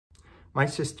My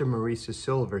sister Marisa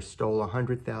Silver stole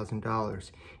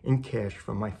 $100,000 in cash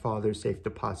from my father's safe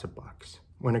deposit box.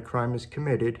 When a crime is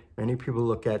committed, many people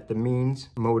look at the means,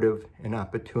 motive, and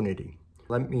opportunity.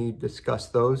 Let me discuss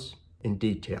those in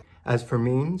detail. As for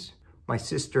means, my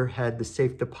sister had the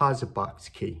safe deposit box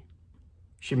key.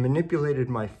 She manipulated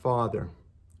my father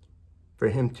for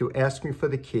him to ask me for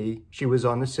the key. She was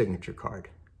on the signature card.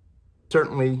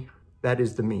 Certainly, that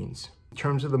is the means. In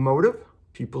terms of the motive,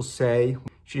 people say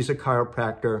she's a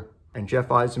chiropractor and Jeff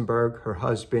Eisenberg, her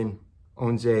husband,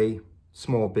 owns a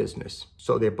small business,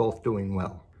 so they're both doing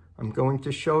well. I'm going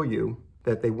to show you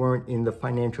that they weren't in the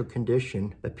financial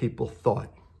condition that people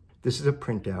thought. This is a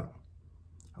printout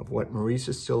of what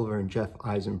Marisa Silver and Jeff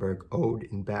Eisenberg owed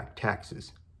in back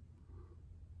taxes.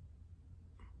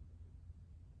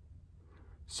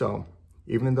 So,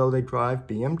 even though they drive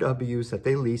BMWs that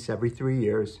they lease every 3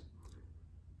 years,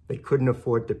 they couldn't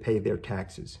afford to pay their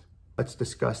taxes. Let's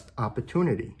discuss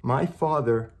opportunity. My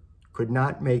father could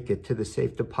not make it to the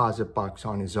safe deposit box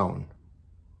on his own.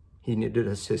 He needed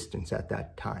assistance at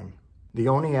that time. The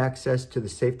only access to the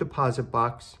safe deposit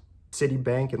box,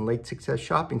 Citibank and Lake Success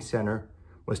Shopping Center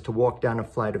was to walk down a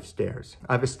flight of stairs.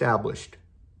 I've established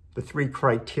the 3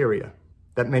 criteria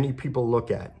that many people look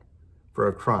at for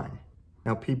a crime.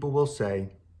 Now people will say,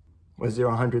 was there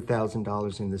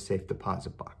 $100,000 in the safe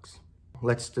deposit box?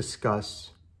 Let's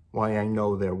discuss why I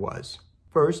know there was.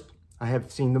 First, I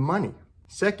have seen the money.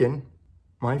 Second,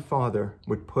 my father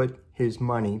would put his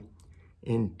money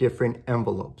in different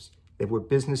envelopes. They were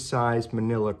business-sized,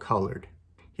 manila colored.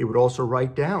 He would also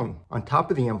write down on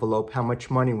top of the envelope how much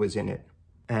money was in it.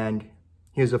 And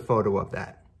here's a photo of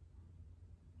that.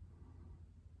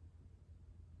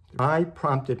 I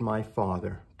prompted my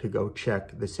father to go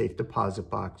check the safe deposit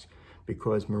box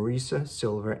because Marisa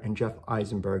Silver and Jeff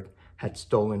Eisenberg had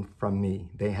stolen from me.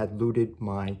 They had looted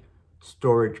my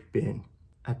storage bin.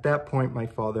 At that point, my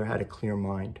father had a clear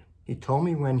mind. He told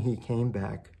me when he came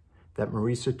back that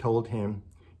Marisa told him,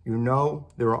 you know,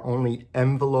 there are only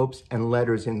envelopes and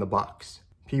letters in the box.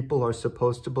 People are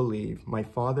supposed to believe my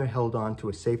father held on to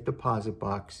a safe deposit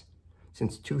box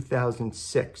since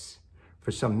 2006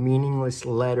 for some meaningless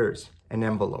letters and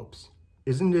envelopes.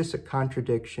 Isn't this a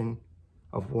contradiction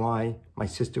of why my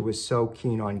sister was so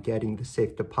keen on getting the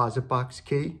safe deposit box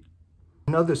key?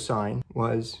 Another sign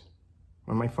was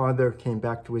when my father came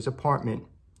back to his apartment,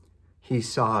 he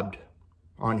sobbed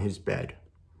on his bed.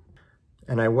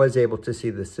 And I was able to see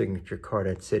the signature card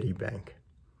at Citibank.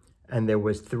 And there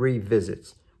was 3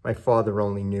 visits. My father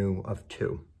only knew of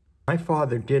 2. My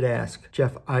father did ask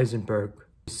Jeff Eisenberg,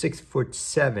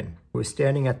 6'7", who was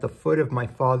standing at the foot of my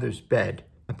father's bed,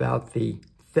 about the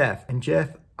theft. And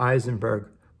Jeff Eisenberg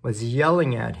was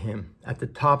yelling at him at the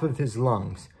top of his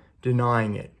lungs,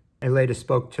 denying it. I later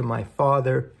spoke to my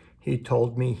father. He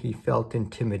told me he felt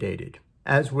intimidated,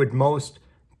 as would most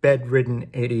bedridden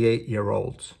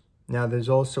 88-year-olds. Now there's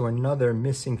also another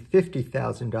missing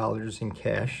 $50,000 in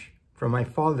cash from my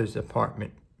father's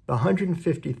apartment. The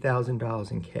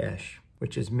 $150,000 in cash,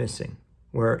 which is missing,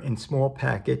 were in small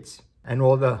packets, and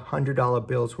all the $100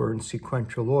 bills were in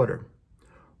sequential order.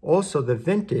 Also, the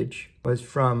vintage was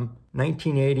from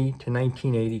 1980 to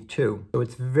 1982, so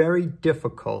it's very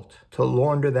difficult to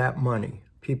launder that money.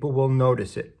 People will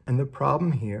notice it. And the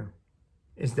problem here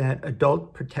is that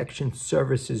Adult Protection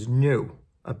Services knew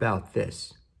about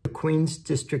this. The Queens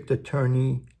District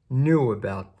Attorney knew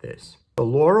about this. So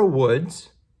Laura Woods,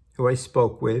 who I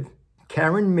spoke with,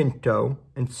 Karen Minto,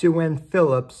 and Sue Ann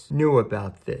Phillips knew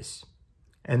about this,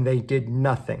 and they did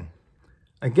nothing.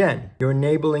 Again, you're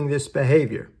enabling this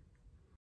behavior.